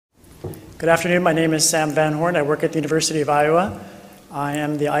Good afternoon. My name is Sam Van Horn. I work at the University of Iowa. I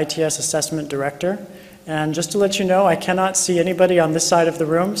am the ITS Assessment Director. And just to let you know, I cannot see anybody on this side of the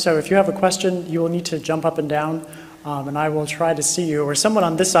room. So if you have a question, you will need to jump up and down, and I will try to see you. Or someone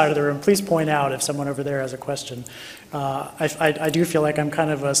on this side of the room, please point out if someone over there has a question. I do feel like I'm kind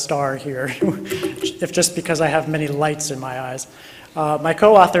of a star here, if just because I have many lights in my eyes. My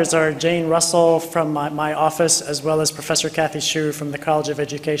co-authors are Jane Russell from my office, as well as Professor Kathy Hsu from the College of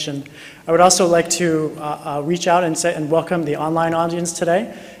Education. I would also like to reach out and welcome the online audience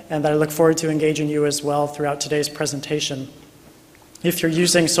today, and I look forward to engaging you as well throughout today's presentation. If you're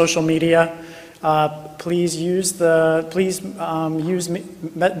using social media, please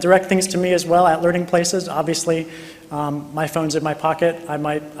direct things to me as well at Learning Places. Obviously, my phone's in my pocket. I'm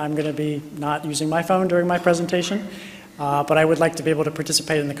going to be not using my phone during my presentation. But I would like to be able to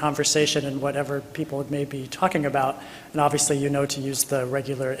participate in the conversation and whatever people may be talking about. And obviously, you know to use the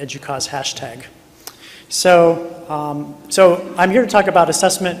regular EDUCAUSE hashtag. So I'm here to talk about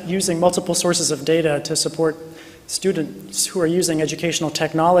assessment using multiple sources of data to support students who are using educational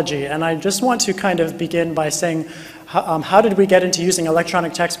technology. And I just want to kind of begin by saying, how did we get into using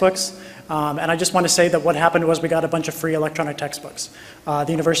electronic textbooks? And I just want to say that what happened was we got a bunch of free electronic textbooks. The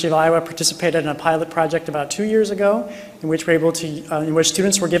University of Iowa participated in a pilot project about 2 years ago in which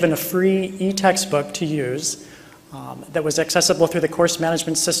students were given a free e-textbook to use that was accessible through the course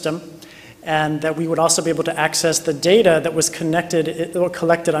management system, and that we would also be able to access the data that was collected in the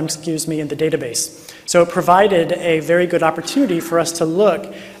database. So it provided a very good opportunity for us to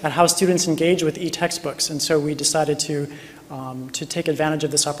look at how students engage with e-textbooks, and so we decided to take advantage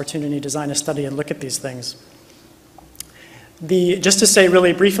of this opportunity, design a study, and look at these things. Just to say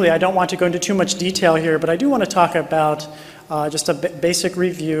really briefly, I don't want to go into too much detail here, but I do want to talk about just a basic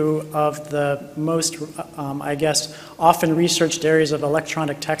review of the most, I guess, often researched areas of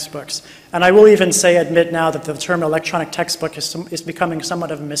electronic textbooks. And I will even admit now that the term electronic textbook is becoming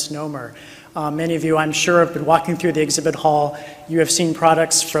somewhat of a misnomer. Many of you, I'm sure, have been walking through the exhibit hall. You have seen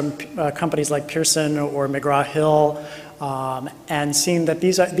products from companies like Pearson or McGraw-Hill, and seen that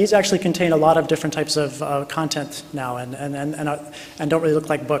these actually contain a lot of different types of content now and don't really look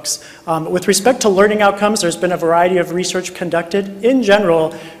like books. With respect to learning outcomes, there's been a variety of research conducted. In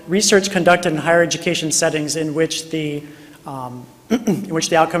general, research conducted in higher education settings in which the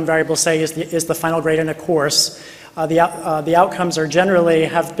outcome variable, say, is the final grade in a course. The outcomes are generally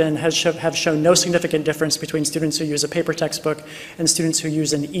have shown no significant difference between students who use a paper textbook and students who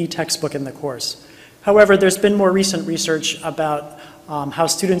use an e-textbook in the course. However, there's been more recent research about how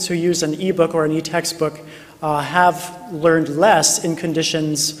students who use an e-book or an e-textbook have learned less in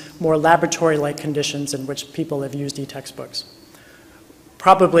conditions, more laboratory-like conditions in which people have used e-textbooks.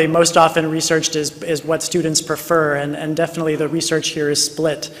 Probably most often researched is what students prefer, and definitely the research here is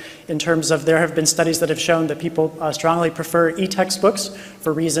split in terms of there have been studies that have shown that people strongly prefer e-textbooks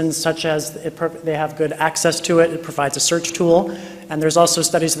for reasons such as they have good access to it, it provides a search tool, and there's also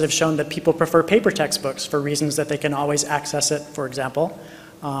studies that have shown that people prefer paper textbooks for reasons that they can always access it, for example.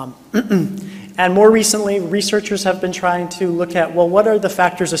 And more recently, researchers have been trying to look at, well, what are the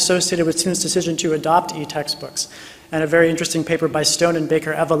factors associated with students' decision to adopt e-textbooks? And a very interesting paper by Stone and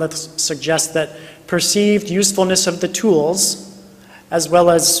Baker-Eveleth suggests that perceived usefulness of the tools, as well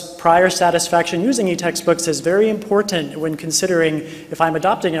as prior satisfaction using e-textbooks, is very important when considering, if I'm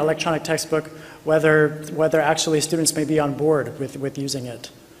adopting an electronic textbook, whether actually students may be on board with using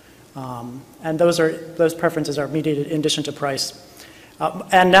it. And those preferences are mediated in addition to price.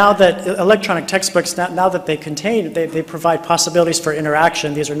 And now that electronic textbooks, now that they provide possibilities for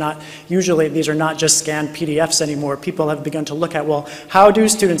interaction, these are not just scanned PDFs anymore. People have begun to look at, well, how do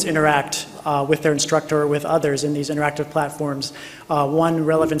students interact with their instructor or with others in these interactive platforms? One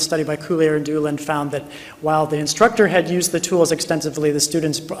relevant study by Coulier and Doolan found that while the instructor had used the tools extensively,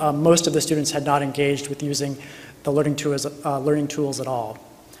 most of the students had not engaged with using the learning tools at all.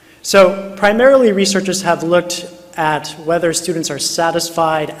 So primarily researchers have looked at whether students are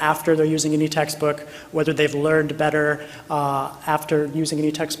satisfied after they're using an e-textbook, whether they've learned better after using an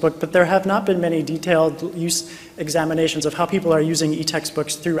e-textbook, but there have not been many detailed use examinations of how people are using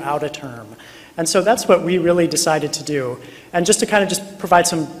e-textbooks throughout a term. And so that's what we really decided to do. And just to kind of just provide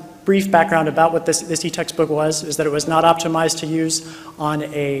some brief background about what this e-textbook was, is that it was not optimized to use on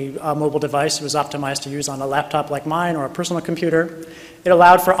a mobile device. It was optimized to use on a laptop like mine or a personal computer. It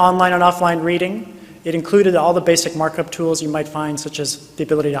allowed for online and offline reading. It included all the basic markup tools you might find, such as the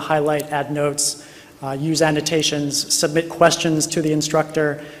ability to highlight, add notes, use annotations, submit questions to the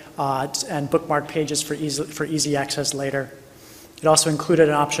instructor, and bookmark pages for easy access later. It also included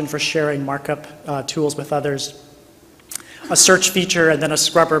an option for sharing markup tools with others. a search feature and then a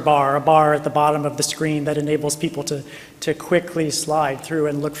scrubber bar, a bar at the bottom of the screen that enables people to quickly slide through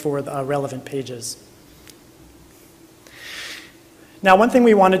and look for the relevant pages. Now, one thing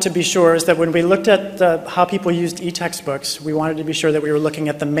we wanted to be sure is that when we looked at how people used e-textbooks, we wanted to be sure that we were looking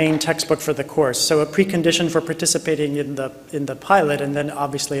at the main textbook for the course. So a precondition for participating in the pilot and then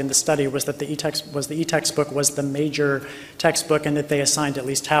obviously in the study was that the e-textbook was the major textbook and that they assigned at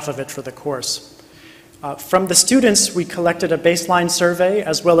least half of it for the course. From the students, we collected a baseline survey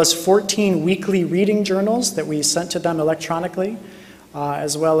as well as 14 weekly reading journals that we sent to them electronically,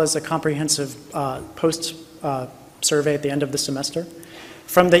 as well as a comprehensive post survey at the end of the semester.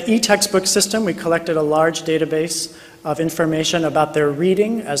 From the e-textbook system, we collected a large database of information about their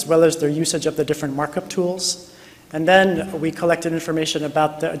reading as well as their usage of the different markup tools. And then we collected information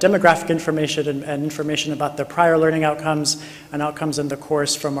about the demographic information and information about their prior learning outcomes and outcomes in the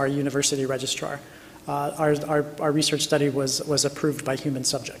course from our university registrar. Our research study was approved by human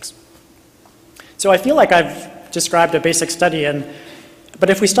subjects. So I feel like I've described a basic study, but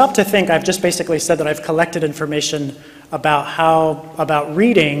if we stop to think, I've just basically said that I've collected information about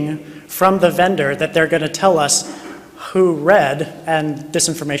reading from the vendor that they're going to tell us who read, and this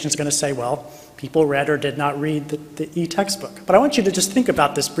information is going to say, well, people read or did not read the e-textbook. But I want you to just think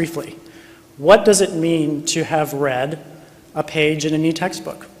about this briefly. What does it mean to have read a page in an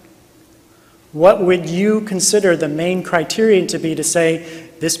e-textbook? What would you consider the main criterion to be to say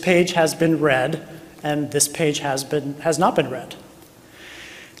this page has been read and this page has not been read?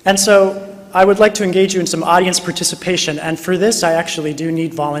 And so I would like to engage you in some audience participation, and for this I actually do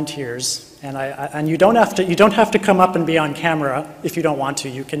need volunteers. And you don't have to come up and be on camera if you don't want to.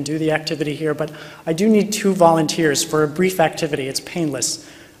 You can do the activity here, but I do need 2 volunteers for a brief activity. It's painless.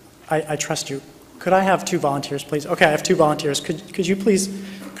 I trust you. Could I have 2 volunteers, please? Okay, I have 2 volunteers. Could you please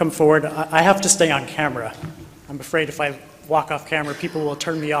come forward? I have to stay on camera. I'm afraid if I walk off camera, people will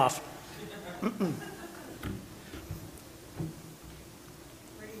turn me off.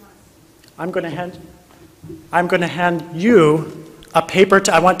 I'm going to hand you a paper.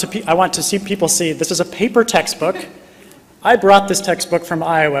 I want to see people see. This is a paper textbook. I brought this textbook from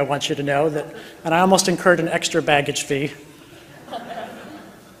Iowa. I want you to know that, and I almost incurred an extra baggage fee.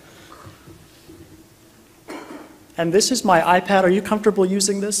 And this is my iPad. Are you comfortable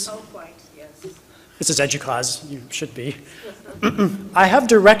using this? Oh, quite, yes. This is EDUCAUSE. You should be. I have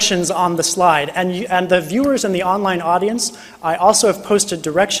directions on the slide, and the viewers in the online audience, I also have posted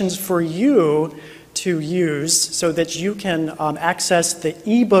directions for you to use so that you can access the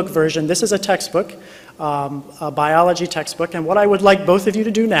ebook version. This is a textbook, a biology textbook, and what I would like both of you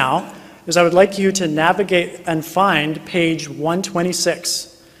to do now is I would like you to navigate and find page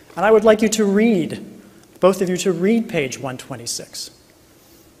 126, and I would like you to read, both of you to read page 126.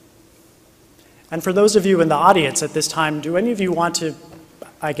 And for those of you in the audience at this time, do any of you want to,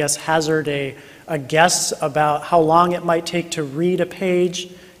 I guess, hazard a guess about how long it might take to read a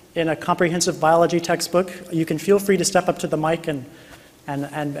page in a comprehensive biology textbook? You can feel free to step up to the mic and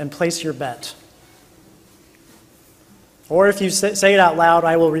place your bet. Or if you say it out loud,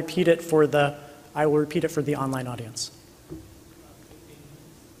 I will repeat it for the online audience.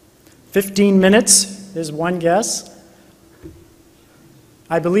 15 minutes is one guess.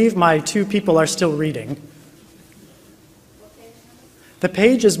 I believe my 2 people are still reading. The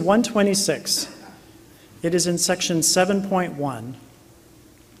page is 126. It is in section 7.1.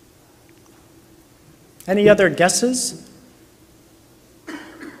 Any other guesses?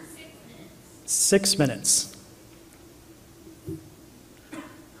 6 minutes.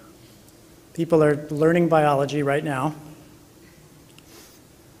 People are learning biology right now.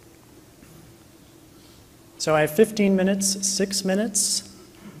 So I have 15 minutes, 6 minutes.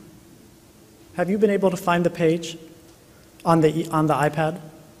 Have you been able to find the page on the iPad?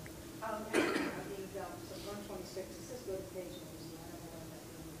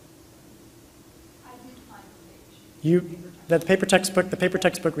 The paper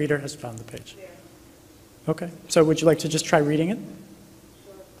textbook reader has found the page. Okay. So would you like to just try reading it?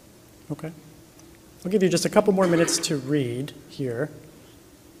 Okay. I'll give you just a couple more minutes to read here.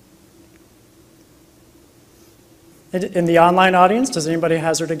 In the online audience, does anybody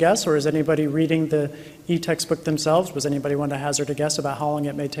hazard a guess, or is anybody reading the e-textbook themselves? Does anybody want to hazard a guess about how long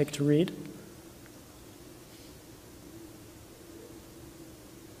it may take to read?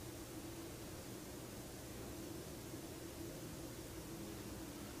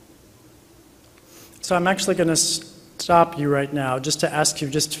 So I'm actually going to stop you right now just to ask you,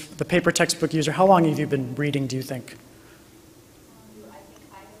 just the paper textbook user, how long have you been reading, do you think? I think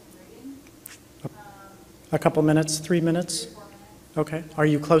I have been reading. A couple minutes, 3 minutes? 3 or 4 minutes. Okay. Are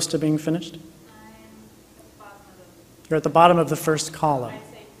you close to being finished? I'm at the bottom of You're at the bottom of the first column. I'd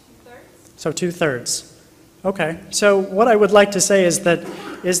say 2/3. So 2/3. Okay. So what I would like to say is that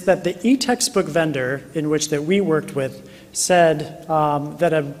the e-textbook vendor in which that we worked with said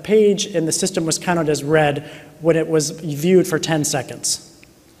that a page in the system was counted as read when it was viewed for 10 seconds.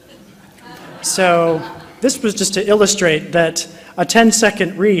 So this was just to illustrate that a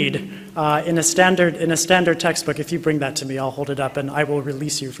 10-second read in a standard textbook. If you bring that to me, I'll hold it up and I will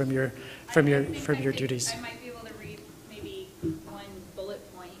release you from your duties. I might be able to read maybe one bullet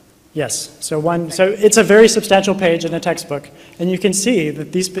point. Yes. So it's a very substantial page in a textbook, and you can see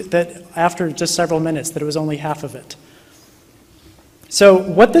that after just several minutes that it was only half of it. So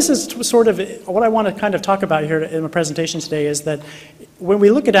what I want to kind of talk about here in my presentation today is that when we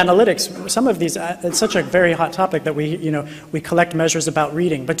look at analytics, some of these, it's such a very hot topic that we collect measures about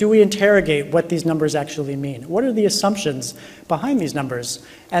reading, but do we interrogate what these numbers actually mean? What are the assumptions behind these numbers?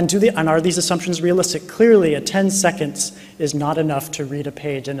 And are these assumptions realistic? Clearly, 10 seconds is not enough to read a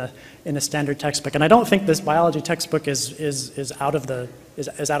page in a standard textbook. And I don't think this biology textbook is out of the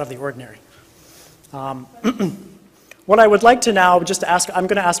ordinary. What I would like to now just ask, I'm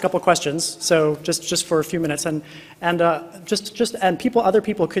going to ask a couple questions, so just for a few minutes, and other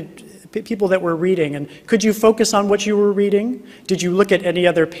people that were reading, and could you focus on what you were reading? Did you look at any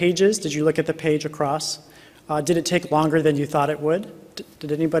other pages? Did you look at the page across? Did it take longer than you thought it would?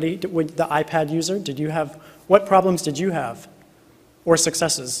 Did anybody, the iPad user, what problems did you have, or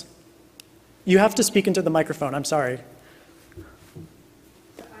successes? You have to speak into the microphone. I'm sorry. I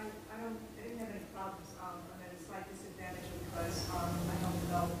didn't have any problems. I'm at a slight disadvantage because I don't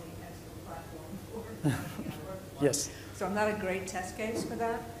develop the textbook platform. Yes. So I'm not a great test case for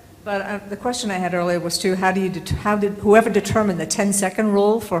that. But the question I had earlier was too, how did whoever determined the 10-second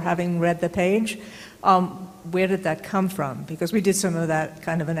rule for having read the page, where did that come from? Because we did some of that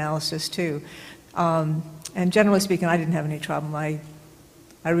kind of analysis too. And generally speaking, I didn't have any problem.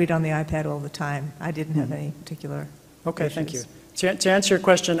 I read on the iPad all the time. I didn't have any particular Okay, issues. thank you. To answer your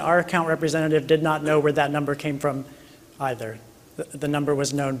question, our account representative did not know where that number came from either. The number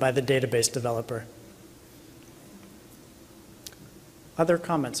was known by the database developer. Other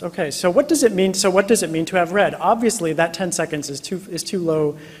comments? Okay, so what does it mean? So what does it mean to have read? Obviously, that 10 seconds is too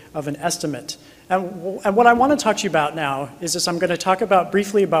low of an estimate. And what I want to talk to you about now is I'm going to talk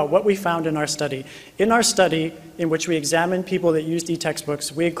briefly about what we found in our study. In our study, in which we examined people that used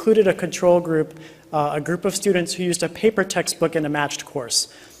e-textbooks, we included a control group, a group of students who used a paper textbook in a matched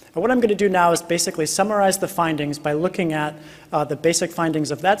course. And what I'm going to do now is basically summarize the findings by looking at the basic findings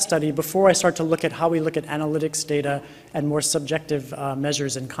of that study before I start to look at how we look at analytics data and more subjective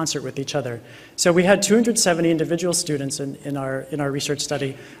measures in concert with each other. So we had 270 individual students in our research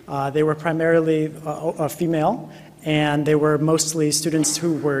study. They were primarily female, and they were mostly students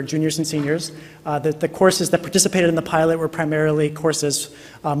who were juniors and seniors. The courses that participated in the pilot were primarily courses,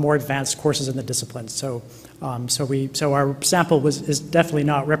 more advanced courses in the discipline. So our sample is definitely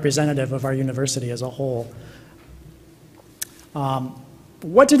not representative of our university as a whole.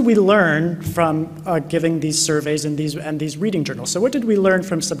 What did we learn from giving these surveys and these reading journals? So what did we learn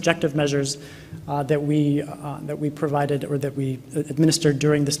from subjective measures that we provided or that we administered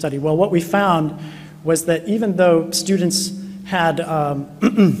during the study? Well, what we found was that even though students had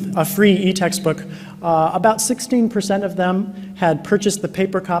a free e-textbook, about 16% of them had purchased the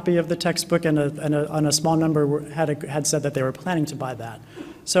paper copy of the textbook, and a small number had said that they were planning to buy that.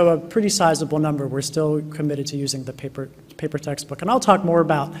 So a pretty sizable number were still committed to using the paper textbook, and I'll talk more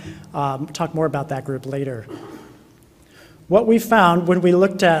about that group later. What we found when we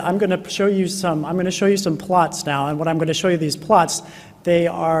looked at, I'm going to show you some plots now, and what I'm going to show you these plots, they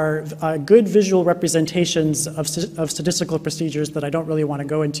are good visual representations of statistical procedures that I don't really want to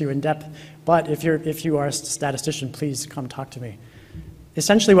go into in depth, but if you are a statistician, please come talk to me.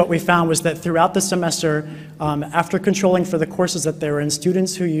 Essentially what we found was that throughout the semester, after controlling for the courses that they were in,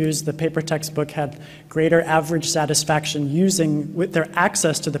 students who used the paper textbook had greater average satisfaction with their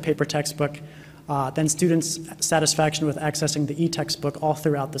access to the paper textbook than students' satisfaction with accessing the e-textbook all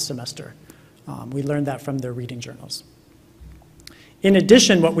throughout the semester. We learned that from their reading journals. In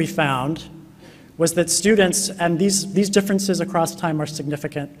addition, what we found was that students, and these differences across time are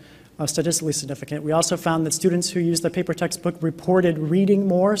significant, statistically significant. We also found that students who used the paper textbook reported reading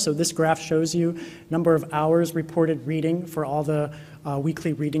more. So this graph shows you number of hours reported reading for all the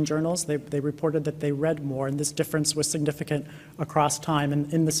weekly reading journals. They reported that they read more, and this difference was significant across time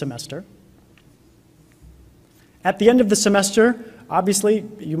in the semester. At the end of the semester, Obviously,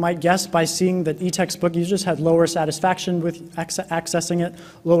 you might guess by seeing that e-textbook users had lower satisfaction with accessing it,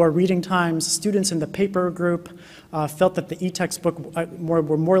 lower reading times. Students in the paper group felt that the e-textbook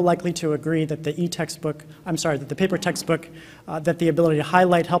were more likely to agree that the that the paper textbook, that the ability to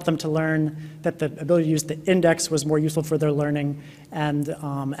highlight helped them to learn, that the ability to use the index was more useful for their learning, and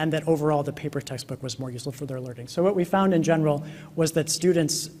that overall the paper textbook was more useful for their learning. So what we found in general was that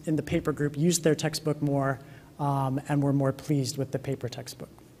students in the paper group used their textbook more and were more pleased with the paper textbook.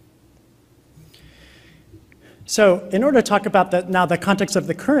 So in order to talk about the context of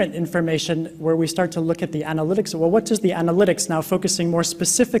the current information, where we start to look at the analytics, well, what does the analytics now, focusing more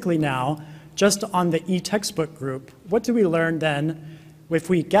specifically now just on the e-textbook group, what do we learn then if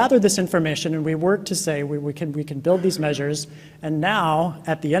we gather this information and we work to say we can build these measures, and now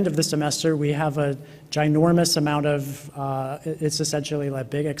at the end of the semester we have a ginormous amount of, it's essentially a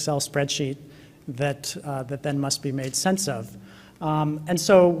big Excel spreadsheet that then must be made sense of. And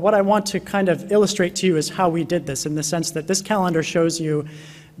so what I want to kind of illustrate to you is how we did this, in the sense that this calendar shows you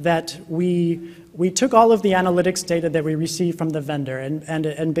that we took all of the analytics data that we received from the vendor,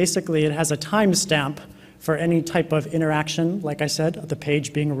 and basically it has a timestamp for any type of interaction, like I said, the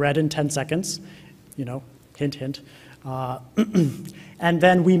page being read in 10 seconds, you know, hint, hint. And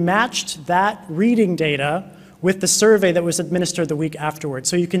then we matched that reading data with the survey that was administered the week afterwards.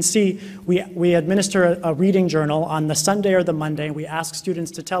 So you can see we administer a reading journal on the Sunday or the Monday, and we ask students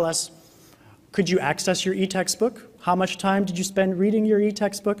to tell us, could you access your e-textbook? How much time did you spend reading your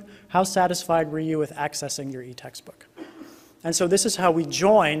e-textbook? How satisfied were you with accessing your e-textbook? And so this is how we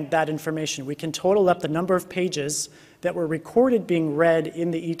join that information. We can total up the number of pages that were recorded being read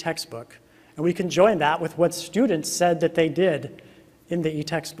in the e-textbook, and we can join that with what students said that they did in the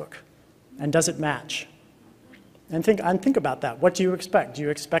e-textbook. And does it match? And think about that. What do you expect? Do you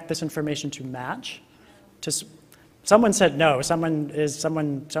expect this information to match? Someone said no.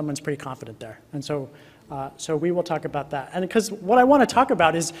 Someone's pretty confident there. And so we will talk about that. And because what I want to talk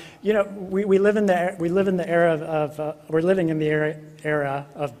about is, you know, we're living in the era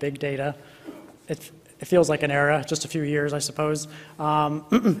of big data. It feels like an era, just a few years, I suppose.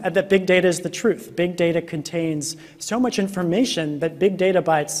 And that big data is the truth. Big data contains so much information that big data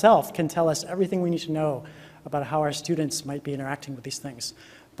by itself can tell us everything we need to know about how our students might be interacting with these things.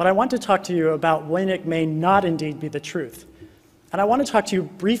 But I want to talk to you about when it may not indeed be the truth. And I want to talk to you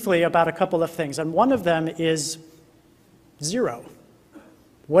briefly about a couple of things. And one of them is zero.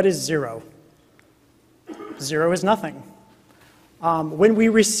 What is zero? Zero is nothing. When we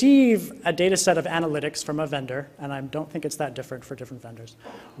receive a data set of analytics from a vendor, and I don't think it's that different for different vendors,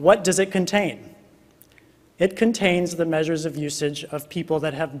 what does it contain? It contains the measures of usage of people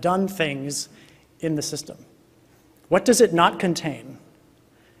that have done things in the system. What does it not contain?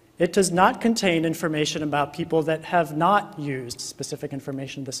 It does not contain information about people that have not used specific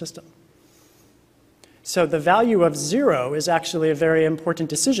information in the system. So the value of zero is actually a very important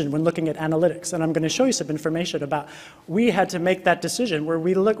decision when looking at analytics. And I'm going to show you some information about, we had to make that decision where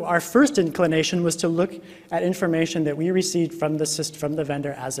our first inclination was to look at information that we received from the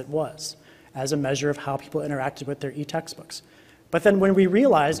vendor as it was, as a measure of how people interacted with their e-textbooks. But then when we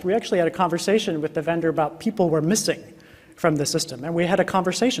realized, we actually had a conversation with the vendor about people were missing from the system. And we had a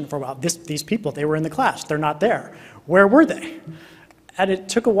conversation for a while. These people, they were in the class. They're not there. Where were they? And it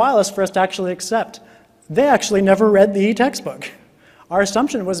took a while for us to actually accept. They actually never read the e-textbook. Our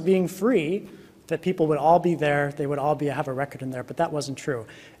assumption was being free, that people would all be there, they would all have a record in there, but that wasn't true.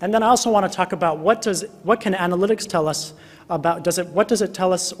 And then I also want to talk about what can analytics tell us about, what does it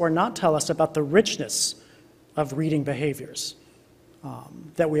tell us or not tell us about the richness of reading behaviors?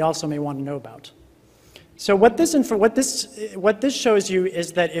 That we also may want to know about. So what this shows you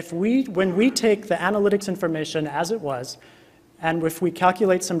is that when we take the analytics information as it was, and if we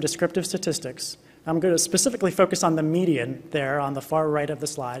calculate some descriptive statistics, I'm going to specifically focus on the median there on the far right of the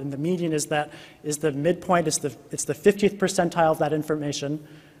slide, and the median is the midpoint, it's the 50th percentile of that information.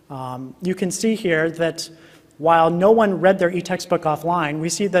 You can see here that while no one read their e-textbook offline, we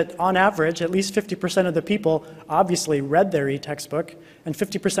see that on average, at least 50% of the people obviously read their e-textbook, and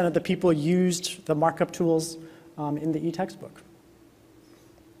 50% of the people used the markup tools in the e-textbook.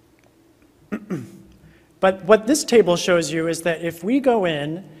 But what this table shows you is that if we go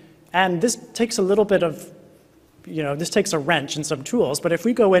in, and this takes a little bit of, this takes a wrench and some tools, but if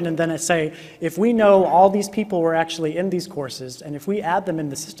we go in and then say, if we know all these people were actually in these courses, and if we add them in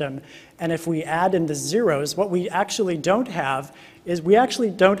the system, and if we add in the zeros, what we actually don't have is we actually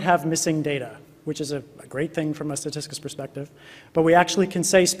don't have missing data, which is a great thing from a statistics perspective. But we actually can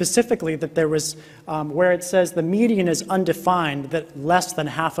say specifically that there was, where it says the median is undefined, that less than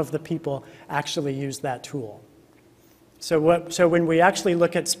half of the people actually used that tool. So when we actually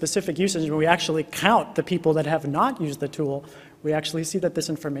look at specific usage, when we actually count the people that have not used the tool, we actually see that this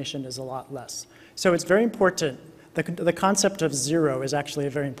information is a lot less. So it's very important. The concept of zero is actually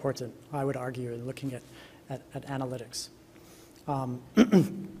very important, I would argue, in looking at analytics.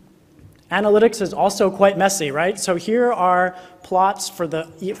 Analytics is also quite messy, right? So here are plots for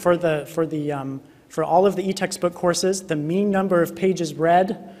all of the e-textbook courses, the mean number of pages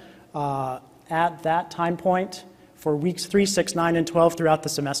read at that time point for weeks 3, 6, 9, and 12 throughout the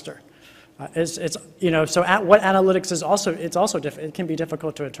semester. What analytics is also, it can be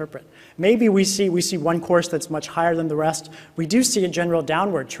difficult to interpret. Maybe we see one course that's much higher than the rest. We do see a general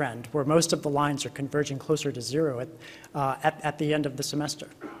downward trend where most of the lines are converging closer to zero at the end of the semester.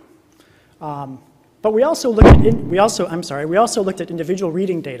 But we also looked at individual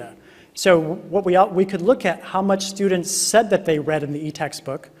reading data. So we could look at how much students said that they read in the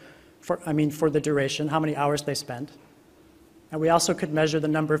e-textbook for the duration, how many hours they spent. And we also could measure the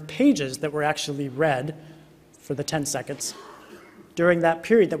number of pages that were actually read for the 10 seconds during that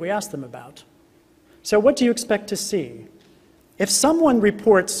period that we asked them about. So what do you expect to see? If someone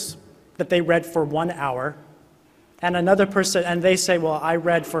reports that they read for 1 hour, and another person, and they say, well, I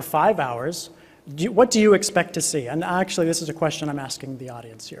read for 5 hours, what do you expect to see? And actually, this is a question I'm asking the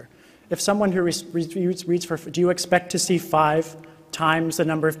audience here. If someone who reads for, do you expect to see 5 times the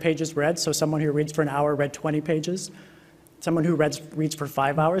number of pages read? So someone who reads for an hour read 20 pages. Someone who reads for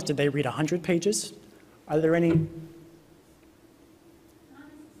 5 hours, did they read 100 pages? Are there any? Not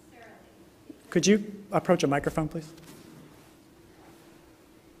necessarily. Could you approach a microphone, please?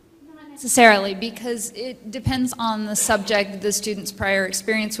 Not necessarily, because it depends on the subject, the student's prior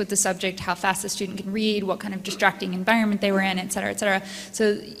experience with the subject, how fast the student can read, what kind of distracting environment they were in, et cetera, et cetera.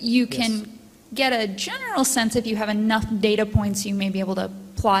 So you can get a general sense if you have enough data points, you may be able to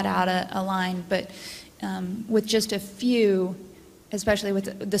plot out a line, but with just a few, especially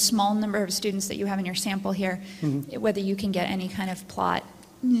with the small number of students that you have in your sample here, whether you can get any kind of plot,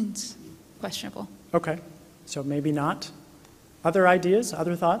 it's questionable. Okay, so maybe not. Other ideas,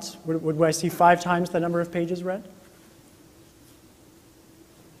 other thoughts? Would I see 5 times the number of pages read?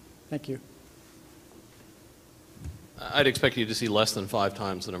 Thank you. I'd expect you to see less than 5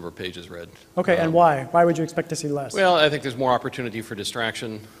 times the number of pages read. Okay, and why? Why would you expect to see less? Well, I think there's more opportunity for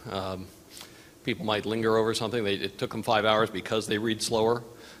distraction. People might linger over something. It took them 5 hours because they read slower.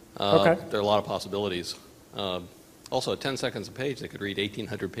 Okay. There are a lot of possibilities. Also, at 10 seconds a page, they could read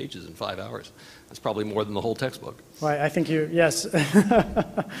 1,800 pages in 5 hours. That's probably more than the whole textbook. Right, I think yes.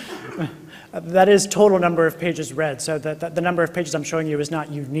 That is total number of pages read. So the number of pages I'm showing you is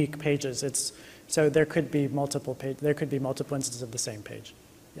not unique pages. So there could be multiple instances of the same page.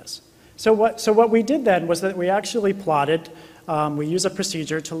 Yes. So what we did then was that we actually plotted. We use a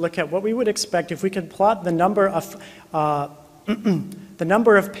procedure to look at what we would expect if we could plot the number of the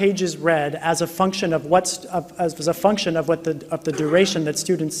number of pages read as a function of the duration that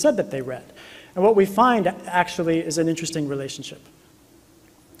students said that they read. And what we find actually is an interesting relationship.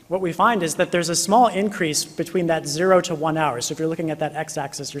 What we find is that there's a small increase between that 0 to 1 hour. So if you're looking at that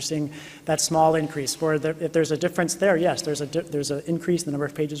x-axis, you're seeing that small increase. Where if there's a difference there, yes, there's an increase in the number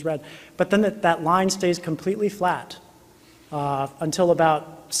of pages read. But then that line stays completely flat until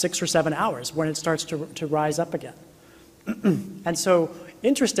about 6 or 7 hours when it starts to rise up again. And so,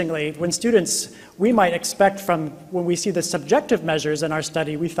 interestingly, we might expect when we see the subjective measures in our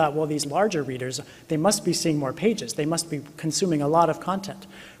study, we thought, well, these larger readers, they must be seeing more pages. They must be consuming a lot of content.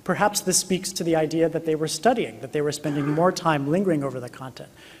 Perhaps this speaks to the idea that they were studying, that they were spending more time lingering over the content.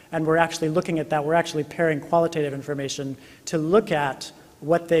 And we're actually looking at that. We're actually pairing qualitative information to look at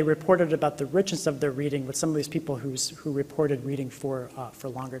what they reported about the richness of their reading with some of these people who reported reading for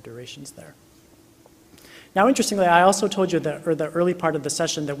longer durations there. Now, interestingly, I also told you the early part of the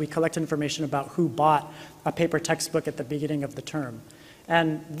session that we collect information about who bought a paper textbook at the beginning of the term.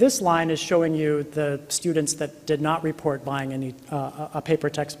 And this line is showing you the students that did not report buying a paper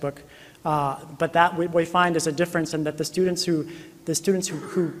textbook. But that we find is a difference in that the students who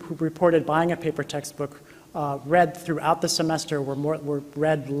reported buying a paper textbook read throughout the semester were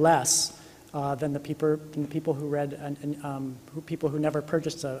read less than the people who read people who never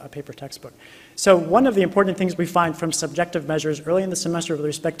purchased a paper textbook. So one of the important things we find from subjective measures early in the semester with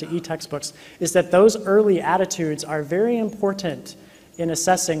respect to e-textbooks is that those early attitudes are very important in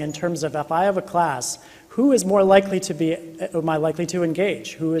assessing in terms of if I have a class, who is more likely to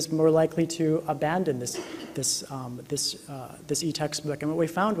engage? Who is more likely to abandon this e-textbook? And what we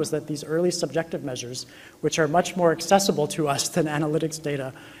found was that these early subjective measures, which are much more accessible to us than analytics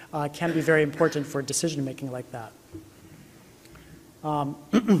data, can be very important for decision making like that.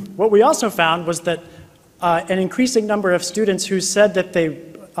 What we also found was that an increasing number of students who said that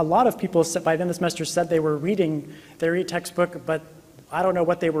a lot of people by the end of the semester said they were reading their e-textbook, but I don't know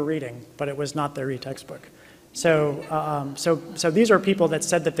what they were reading, but it was not their e-textbook. So these are people that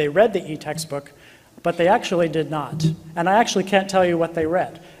said that they read the e-textbook, but they actually did not. And I actually can't tell you what they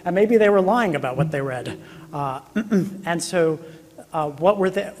read. And maybe they were lying about what they read. And so what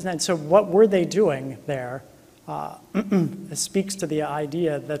were they doing there speaks to the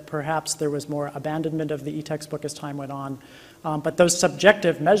idea that perhaps there was more abandonment of the e-textbook as time went on. But those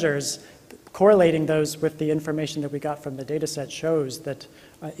subjective measures, correlating those with the information that we got from the data set, shows that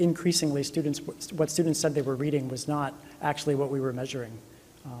increasingly what students said they were reading was not actually what we were measuring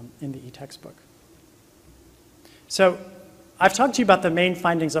in the e-textbook. So I've talked to you about the main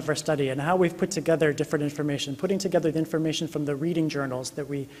findings of our study and how we've put together different information, putting together the information from the reading journals that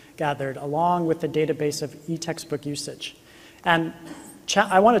we gathered along with the database of e-textbook usage. And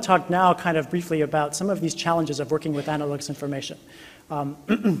I want to talk now kind of briefly about some of these challenges of working with analytics information.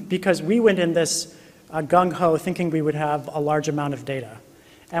 Because we went in this gung-ho thinking we would have a large amount of data.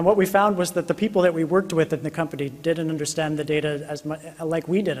 And what we found was that the people that we worked with in the company didn't understand the data as much, like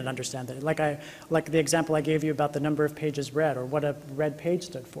we didn't understand it. Like the example I gave you about the number of pages read or what a read page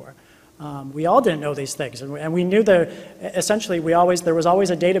stood for. We all didn't know these things, and we knew that essentially there was always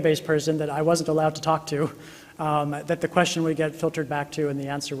a database person that I wasn't allowed to talk to, that the question would get filtered back to and the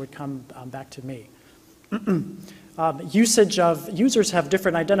answer would come back to me. Users have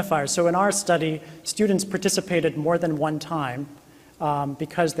different identifiers. So in our study, students participated more than one time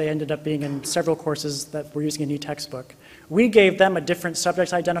because they ended up being in several courses that were using an e-textbook. We gave them a different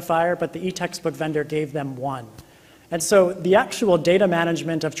subject identifier, but the e-textbook vendor gave them one. And so the actual data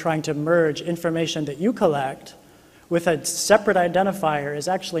management of trying to merge information that you collect with a separate identifier is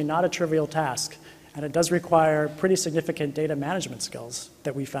actually not a trivial task. And it does require pretty significant data management skills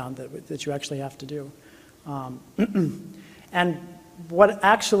that we found that you actually have to do. And what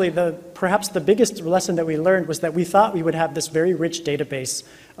actually perhaps the biggest lesson that we learned was that we thought we would have this very rich database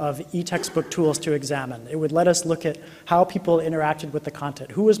of e-textbook tools to examine. It would let us look at how people interacted with the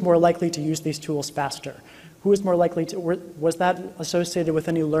content. Who was more likely to use these tools faster? Who was more likely to, was that associated with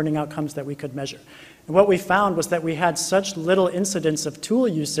any learning outcomes that we could measure? And what we found was that we had such little incidence of tool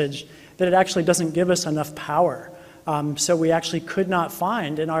usage that it actually doesn't give us enough power. So we actually could not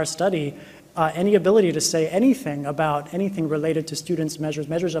find in our study any ability to say anything about anything related to students'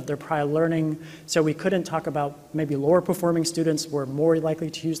 measures of their prior learning. So we couldn't talk about maybe lower performing students were more likely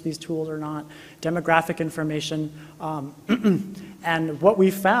to use these tools or not, demographic information. And what we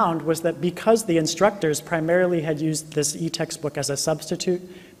found was that because the instructors primarily had used this e-textbook as a substitute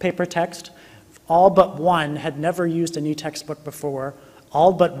paper text, all but one had never used an e-textbook before,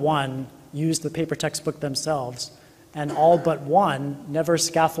 all but one used the paper textbook themselves, and all but one never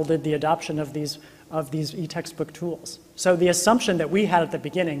scaffolded the adoption of these e-textbook tools. So the assumption that we had at the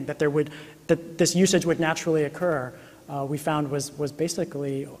beginning that this usage would naturally occur, we found was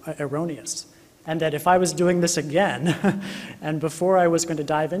basically erroneous. And that if I was doing this again, and before I was going to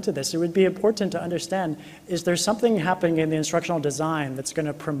dive into this, it would be important to understand, is there something happening in the instructional design that's going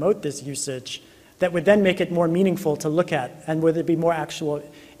to promote this usage that would then make it more meaningful to look at? And would there be more actual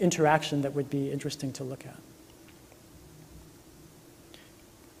interaction that would be interesting to look at?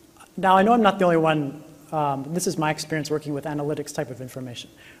 Now, I know I'm not the only one. This is my experience working with analytics type of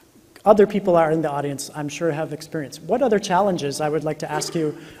information. Other people are in the audience, I'm sure, have experience. What other challenges, I would like to ask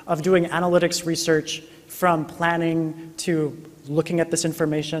you, of doing analytics research from planning to looking at this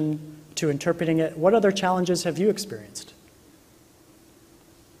information to interpreting it? What other challenges have you experienced?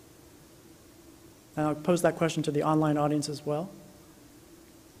 And I'll pose that question to the online audience as well.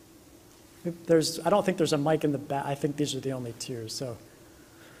 I don't think there's a mic in the back. I think these are the only tiers, so.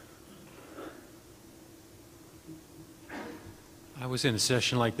 I was in a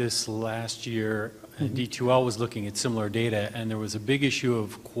session like this last year, and D2L was looking at similar data, and there was a big issue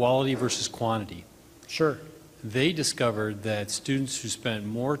of quality versus quantity. Sure. They discovered that students who spent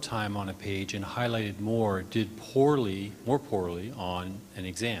more time on a page and highlighted more did more poorly on an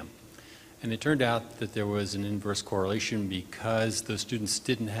exam. And it turned out that there was an inverse correlation because those students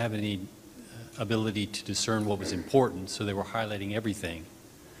didn't have any ability to discern what was important, so they were highlighting everything.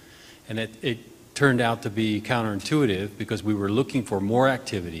 And it turned out to be counterintuitive because we were looking for more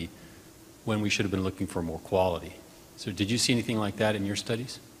activity when we should have been looking for more quality. So did you see anything like that in your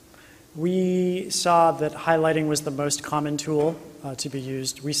studies? We saw that highlighting was the most common tool to be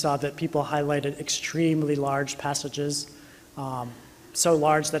used. We saw that people highlighted extremely large passages, so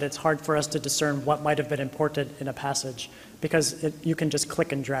large that it's hard for us to discern what might have been important in a passage because you can just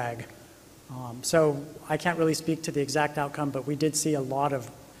click and drag. So I can't really speak to the exact outcome, but we did see a lot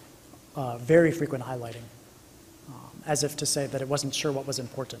of very frequent highlighting, as if to say that it wasn't sure what was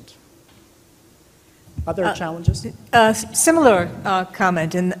important. Other challenges? Similar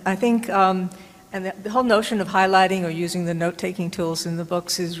comment, and I think, and the whole notion of highlighting or using the note-taking tools in the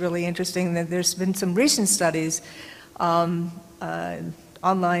books is really interesting. That there's been some recent studies,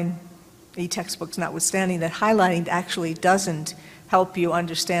 online e-textbooks notwithstanding, that highlighting actually doesn't help you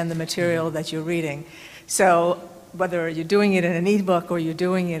understand the material that you're reading. So whether you're doing it in an e-book or you're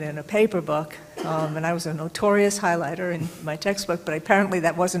doing it in a paper book, and I was a notorious highlighter in my textbook, but apparently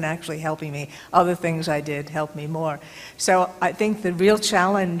that wasn't actually helping me. Other things I did helped me more. So I think the real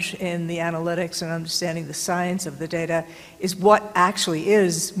challenge in the analytics and understanding the science of the data is what actually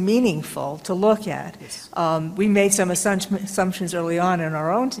is meaningful to look at. Yes. We made some assumptions early on in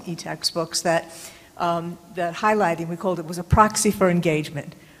our own e-textbooks that highlighting, we called it, was a proxy for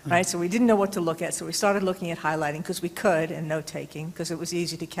engagement. Right, so we didn't know what to look at, so we started looking at highlighting because we could, and note-taking because it was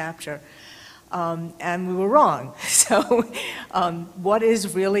easy to capture. And we were wrong. So what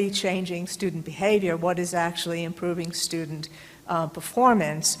is really changing student behavior? What is actually improving student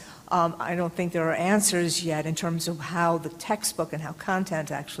performance? I don't think there are answers yet in terms of how the textbook and how content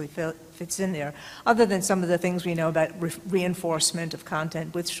actually fits in there, other than some of the things we know about reinforcement of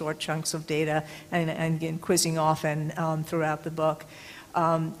content with short chunks of data and quizzing often throughout the book.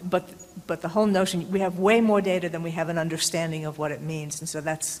 But the whole notion, we have way more data than we have an understanding of what it means, and so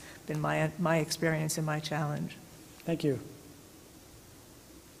that's been my experience and my challenge. Thank you.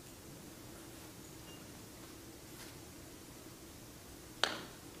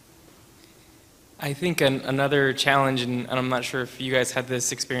 I think another challenge, and I'm not sure if you guys had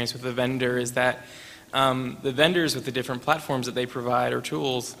this experience with the vendor, is that the vendors with the different platforms that they provide or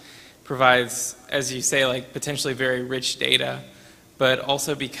tools provides, as you say, like potentially very rich data. But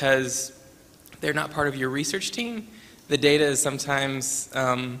also because they're not part of your research team, the data is sometimes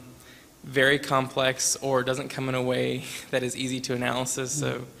very complex or doesn't come in a way that is easy to analysis.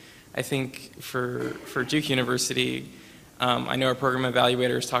 So I think for Duke University, I know our program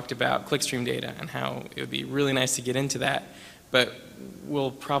evaluators talked about clickstream data and how it would be really nice to get into that. But we'll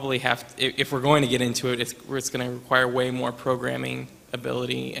probably have, if we're going to get into it, it's going to require way more programming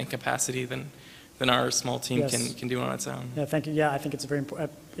ability and capacity than our small team Yes. can do on its own. Yeah, thank you. Yeah, I think it's a very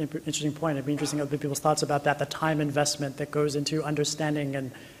interesting point. It'd be interesting other people's thoughts about that, the time investment that goes into understanding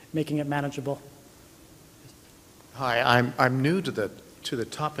and making it manageable. Hi, I'm new to the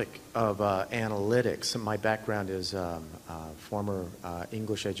topic of analytics. My background is a former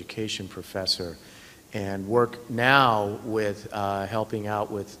English education professor, and work now with helping out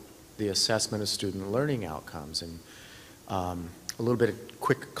with the assessment of student learning outcomes. And a little bit of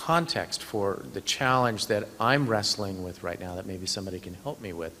quick context for the challenge that I'm wrestling with right now that maybe somebody can help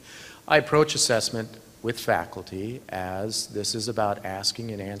me with. I approach assessment with faculty as this is about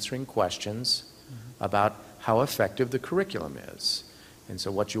asking and answering questions about how effective the curriculum is. And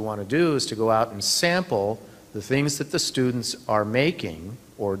so what you want to do is to go out and sample the things that the students are making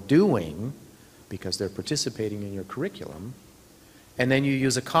or doing because they're participating in your curriculum, and then you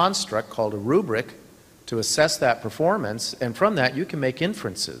use a construct called a rubric to assess that performance, and from that you can make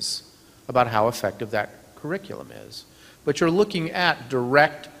inferences about how effective that curriculum is. But you're looking at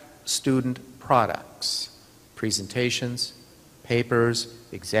direct student products, presentations, papers,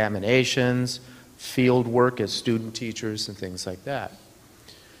 examinations, field work as student teachers, and things like that.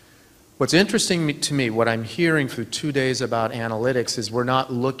 What's interesting to me, what I'm hearing for 2 days about analytics, is we're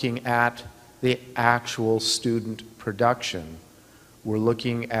not looking at the actual student production. We're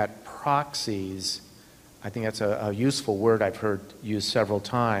looking at proxies. I think that's a useful word I've heard used several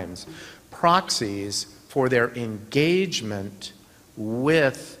times. Proxies for their engagement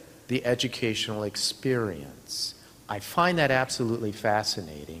with the educational experience. I find that absolutely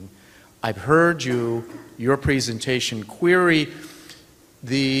fascinating. I've heard your presentation query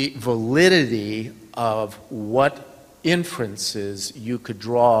the validity of what inferences you could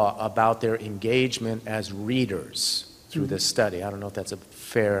draw about their engagement as readers through this study. I don't know if that's a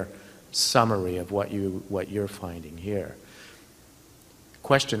fair summary of what you're finding here. The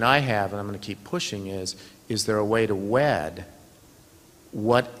question I have, and I'm going to keep pushing, is there a way to wed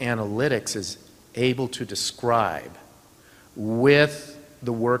what analytics is able to describe with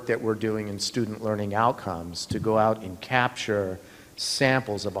the work that we're doing in student learning outcomes to go out and capture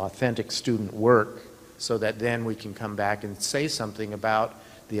samples of authentic student work so that then we can come back and say something about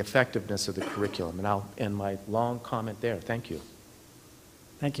the effectiveness of the curriculum. And I'll end my long comment there. Thank you.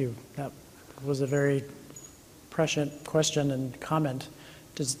 Thank you. That was a very prescient question and comment.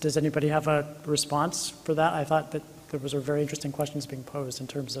 Does anybody have a response for that? I thought that there was a very interesting questions being posed in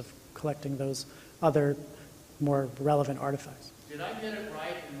terms of collecting those other more relevant artifacts. Did I get it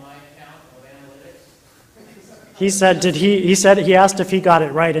right in my account? He said, he asked if he got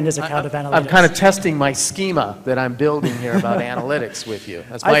it right in his account of analytics. I'm kind of testing my schema that I'm building here about analytics with you.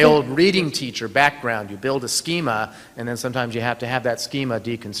 That's my old reading teacher background. You build a schema, and then sometimes you have to have that schema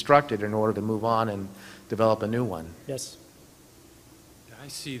deconstructed in order to move on and develop a new one. Yes. I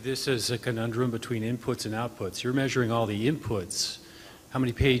see this as a conundrum between inputs and outputs. You're measuring all the inputs, how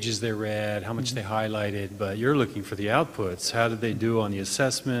many pages they read, how much they highlighted, but you're looking for the outputs. How did they do on the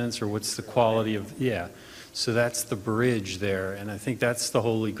assessments, or what's the quality of, yeah. So that's the bridge there, and I think that's the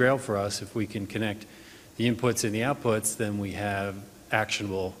holy grail for us. If we can connect the inputs and the outputs, then we have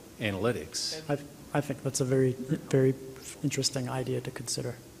actionable analytics. I think that's a very, very interesting idea to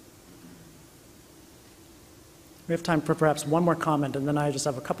consider. We have time for perhaps one more comment, and then I just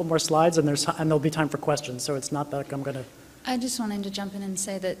have a couple more slides, and there'll be time for questions, so it's not that I'm going to... I just wanted to jump in and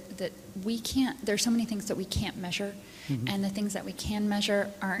say that we can't, there's so many things that we can't measure, and the things that we can measure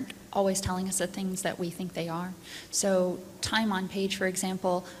aren't always telling us the things that we think they are. So time on page, for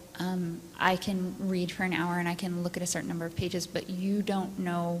example, I can read for an hour and I can look at a certain number of pages, but you don't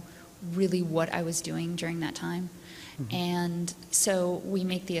know really what I was doing during that time. And so we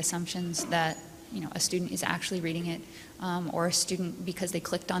make the assumptions that, you know, a student is actually reading it, or a student, because they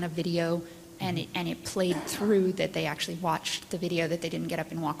clicked on a video and it played through, that they actually watched the video, that they didn't get up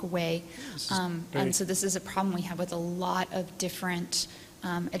and walk away. And so this is a problem we have with a lot of different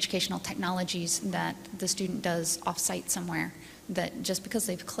educational technologies that the student does off-site somewhere, that just because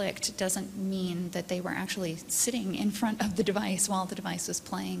they've clicked doesn't mean that they were actually sitting in front of the device while the device was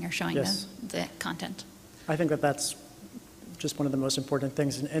playing or showing the content. I think that that's just one of the most important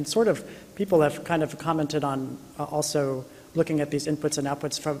things. And sort of people have kind of commented on also looking at these inputs and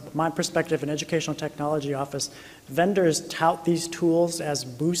outputs. From my perspective in Educational Technology Office, vendors tout these tools as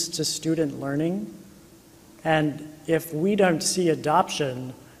boosts to student learning. And if we don't see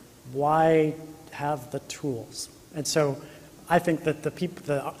adoption, why have the tools? And so I think that the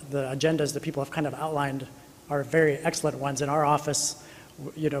agendas that people have kind of outlined are very excellent ones. In our office,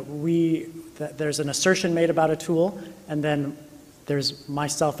 you know, there's an assertion made about a tool, and then there's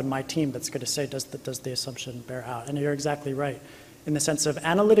myself and my team that's going to say, does the assumption bear out? And you're exactly right, in the sense of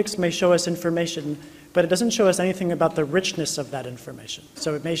analytics may show us information, but it doesn't show us anything about the richness of that information.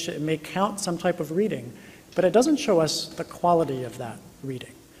 So it may count some type of reading, but it doesn't show us the quality of that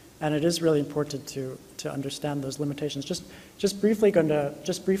reading. And it is really important to understand those limitations. Just briefly going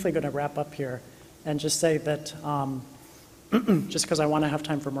to wrap up here, and just say that just because I want to have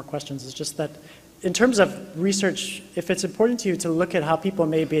time for more questions, is just that in terms of research, if it's important to you to look at how people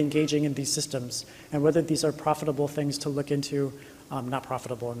may be engaging in these systems and whether these are profitable things to look into, not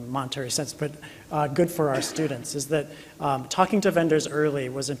profitable in a monetary sense, but good for our students, is that talking to vendors early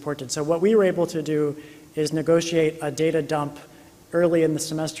was important. So what we were able to do is negotiate a data dump early in the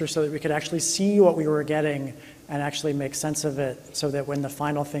semester so that we could actually see what we were getting and actually make sense of it, so that when the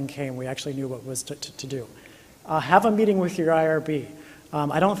final thing came, we actually knew what was to do. Have a meeting with your IRB.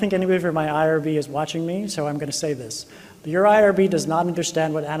 I don't think anybody from my IRB is watching me, so I'm going to say this. Your IRB does not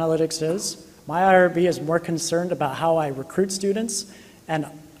understand what analytics is. My IRB is more concerned about how I recruit students, and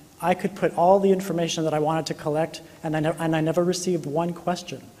I could put all the information that I wanted to collect, and I never received one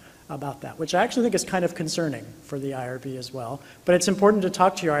question about that, which I actually think is kind of concerning for the IRB as well. But it's important to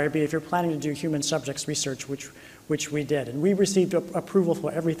talk to your IRB if you're planning to do human subjects research, which we did. And we received approval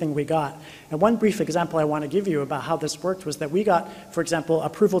for everything we got. And one brief example I want to give you about how this worked was that we got, for example,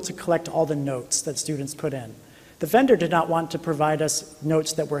 approval to collect all the notes that students put in. The vendor did not want to provide us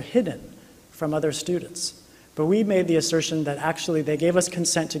notes that were hidden from other students. But we made the assertion that actually they gave us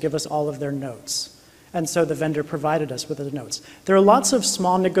consent to give us all of their notes. And so the vendor provided us with the notes. There are lots of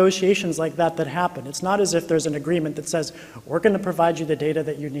small negotiations like that that happen. It's not as if there's an agreement that says, we're going to provide you the data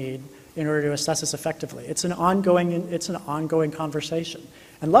that you need in order to assess us effectively. It's an ongoing conversation.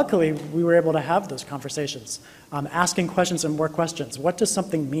 And luckily, we were able to have those conversations, asking questions and more questions. What does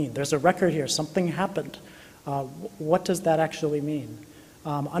something mean? There's a record here. Something happened. What does that actually mean?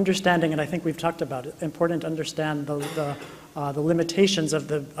 Understanding, and I think we've talked about it, important to understand the limitations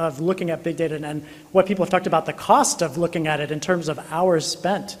of looking at big data, and what people have talked about, the cost of looking at it in terms of hours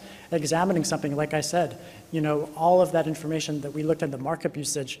spent examining something. Like I said, you know, all of that information that we looked at the markup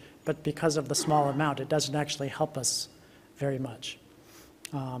usage, but because of the small amount, it doesn't actually help us very much.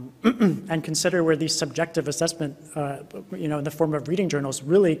 And consider where these subjective assessment, you know, in the form of reading journals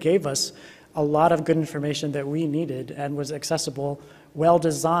really gave us a lot of good information that we needed and was accessible, well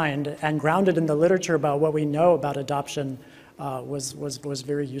designed, and grounded in the literature about what we know about adoption was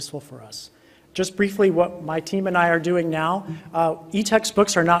very useful for us. Just briefly, what my team and I are doing now,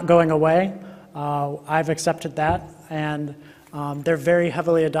 e-textbooks are not going away. I've accepted that, and They're very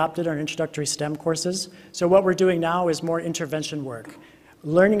heavily adopted in our introductory STEM courses. So what we're doing now is more intervention work.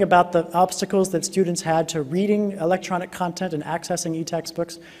 Learning about the obstacles that students had to reading electronic content and accessing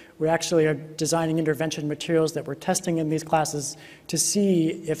e-textbooks. We actually are designing intervention materials that we're testing in these classes to see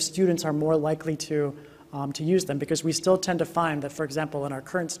if students are more likely to use them, because we still tend to find that, for example, in our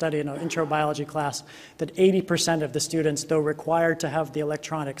current study in our intro biology class, that 80% of the students, though required to have the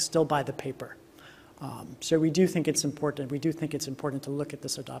electronics, still buy the paper. So we do think it's important. We do think it's important to look at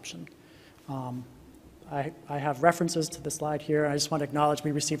this adoption. I have references to the slide here. I just want to acknowledge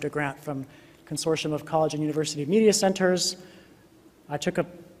we received a grant from Consortium of College and University Media Centers. I took a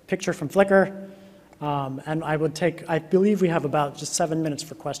picture from Flickr, and I believe we have about just 7 minutes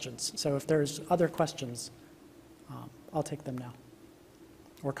for questions. So if there's other questions, I'll take them now,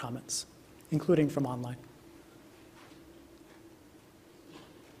 or comments, including from online.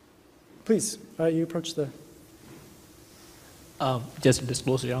 Please, you approach the... Just a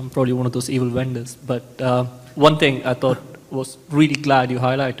disclosure, I'm probably one of those evil vendors, but one thing I thought was really glad you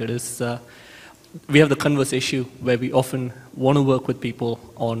highlighted is we have the converse issue where we often want to work with people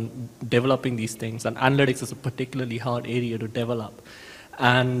on developing these things, and analytics is a particularly hard area to develop.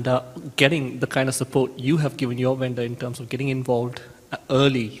 And getting the kind of support you have given your vendor in terms of getting involved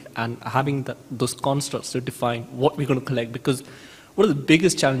early and having those constructs to define what we're going to collect, because one of the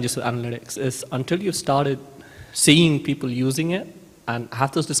biggest challenges with analytics is until you've started seeing people using it and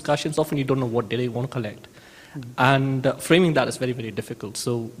have those discussions, often you don't know what data you want to collect. And framing that is very, very difficult.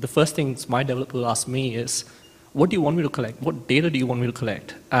 So the first things my developer will ask me is, what do you want me to collect? What data do you want me to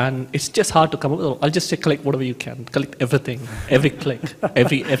collect? And it's just hard to come up with, I'll just say collect whatever you can, collect everything, every click,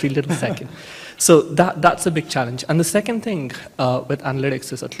 every little second. So that's a big challenge. And the second thing with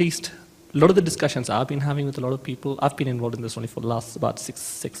analytics is, at least a lot of the discussions I've been having with a lot of people, I've been involved in this only for the last about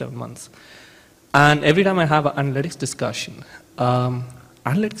 6-7 months. And every time I have an analytics discussion,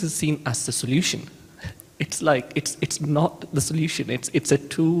 analytics is seen as the solution. It's like, it's not the solution. It's a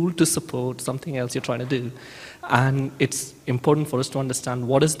tool to support something else you're trying to do. And it's important for us to understand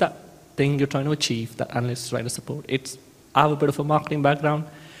what is that thing you're trying to achieve that analytics is trying to support. I have a bit of a marketing background.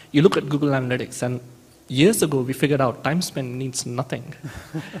 You look at Google Analytics, and years ago we figured out time spent means nothing.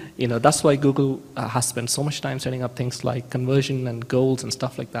 That's why Google has spent so much time setting up things like conversion and goals and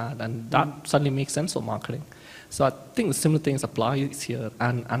stuff like that. And that suddenly makes sense for marketing. So I think the similar things apply here,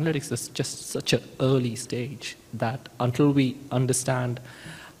 and analytics is just such an early stage that until we understand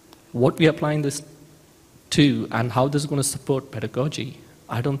what we're applying this to and how this is going to support pedagogy,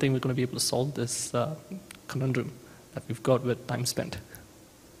 I don't think we're going to be able to solve this conundrum that we've got with time spent.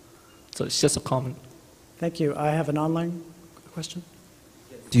 So it's just a comment. Thank you. I have an online question.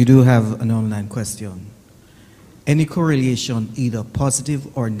 You do have an online question. Any correlation, either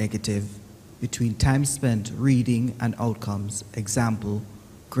positive or negative, between time spent reading and outcomes? Example,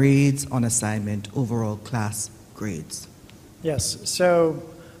 grades on assignment, overall class grades. Yes, so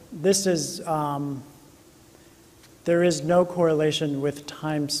this is, there is no correlation with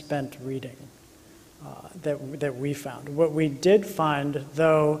time spent reading that we found. What we did find,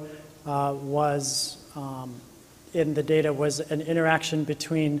 though, was in the data was an interaction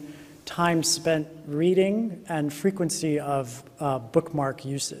between time spent reading and frequency of bookmark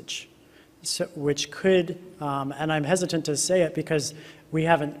usage. So, which could, and I'm hesitant to say it because we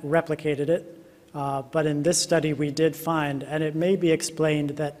haven't replicated it, but in this study we did find, and it may be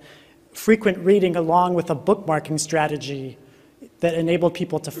explained, that frequent reading along with a bookmarking strategy that enabled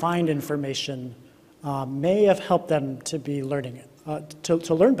people to find information may have helped them to be learning it,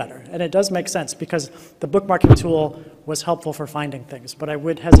 to learn better. And it does make sense because the bookmarking tool was helpful for finding things, but I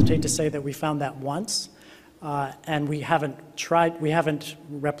would hesitate to say that we found that once, and we haven't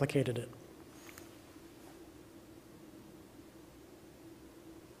replicated it.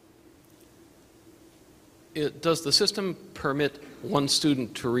 Does the system permit one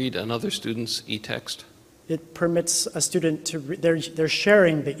student to read another student's e-text? It permits a student to, they're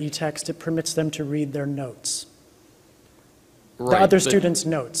sharing the e-text, it permits them to read their notes. Right, the other student's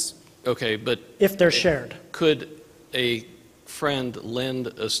notes. Okay, but... if they're shared. Could a friend lend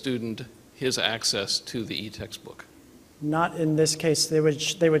a student his access to the e-textbook? Not in this case. They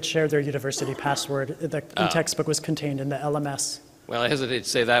would share their university password. The e-textbook was contained in the LMS. Well, I hesitate to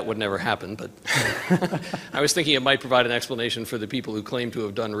say that would never happen, but I was thinking it might provide an explanation for the people who claim to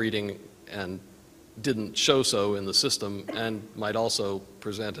have done reading and didn't show so in the system, and might also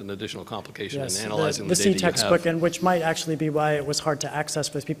present an additional complication in analyzing the data you have. This e-textbook, and which might actually be why it was hard to access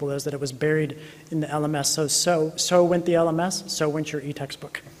for people, is that it was buried in the LMS. So went the LMS, so went your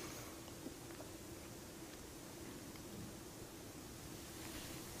e-textbook.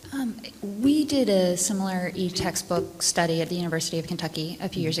 We did a similar e-textbook study at the University of Kentucky a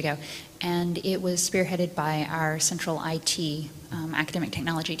few years ago, and it was spearheaded by our central IT academic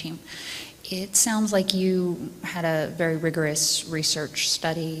technology team. It sounds like you had a very rigorous research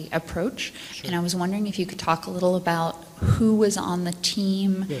study approach, and I was wondering if you could talk a little about who was on the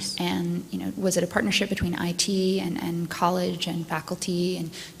team, Yes. and was it a partnership between IT and college and faculty,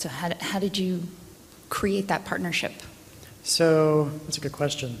 and so how did you create that partnership? So that's a good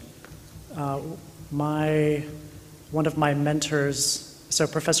question. One of my mentors, so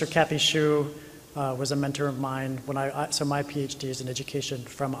Professor Kathy Shu was a mentor of mine so my PhD is in education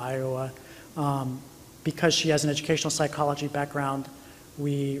from Iowa. Because she has an educational psychology background,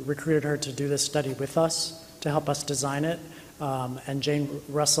 we recruited her to do this study with us to help us design it. And Jane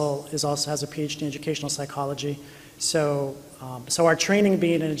Russell also has a PhD in educational psychology. So our training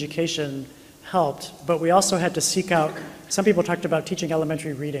being in education helped, but we also had to seek out, some people talked about teaching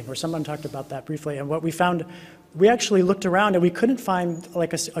elementary reading, or someone talked about that briefly, and what we found, we actually looked around and we couldn't find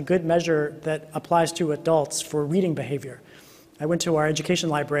like a good measure that applies to adults for reading behavior. I went to our education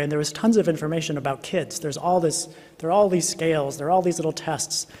library and there was tons of information about kids. There are all these scales, there are all these little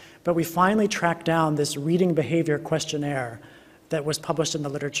tests, but we finally tracked down this reading behavior questionnaire that was published in the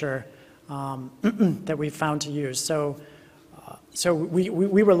literature that we found to use. So we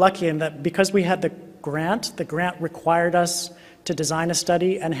were lucky in that because we had the grant required us to design a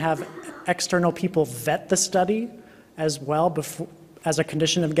study and have external people vet the study as well as a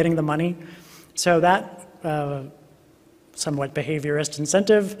condition of getting the money. So that somewhat behaviorist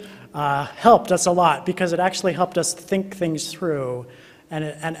incentive helped us a lot because it actually helped us think things through. And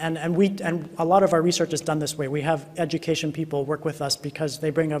a lot of our research is done this way. We have education people work with us because they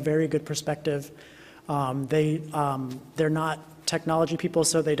bring a very good perspective. They're not technology people,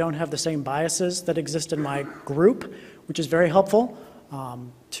 so they don't have the same biases that exist in my group, which is very helpful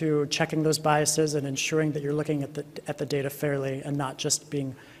to checking those biases and ensuring that you're looking at the data fairly and not just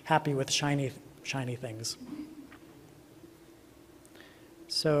being happy with shiny things.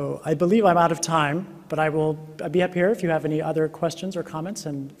 So I believe I'm out of time, but I'll be up here if you have any other questions or comments,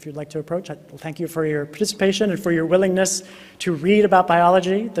 and if you'd like to approach, thank you for your participation and for your willingness to read about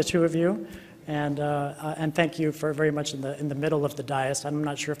biology, the two of you, and thank you for very much in the middle of the dais. I'm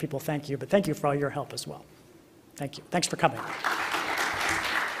not sure if people thank you, but thank you for all your help as well. Thank you. Thanks for coming.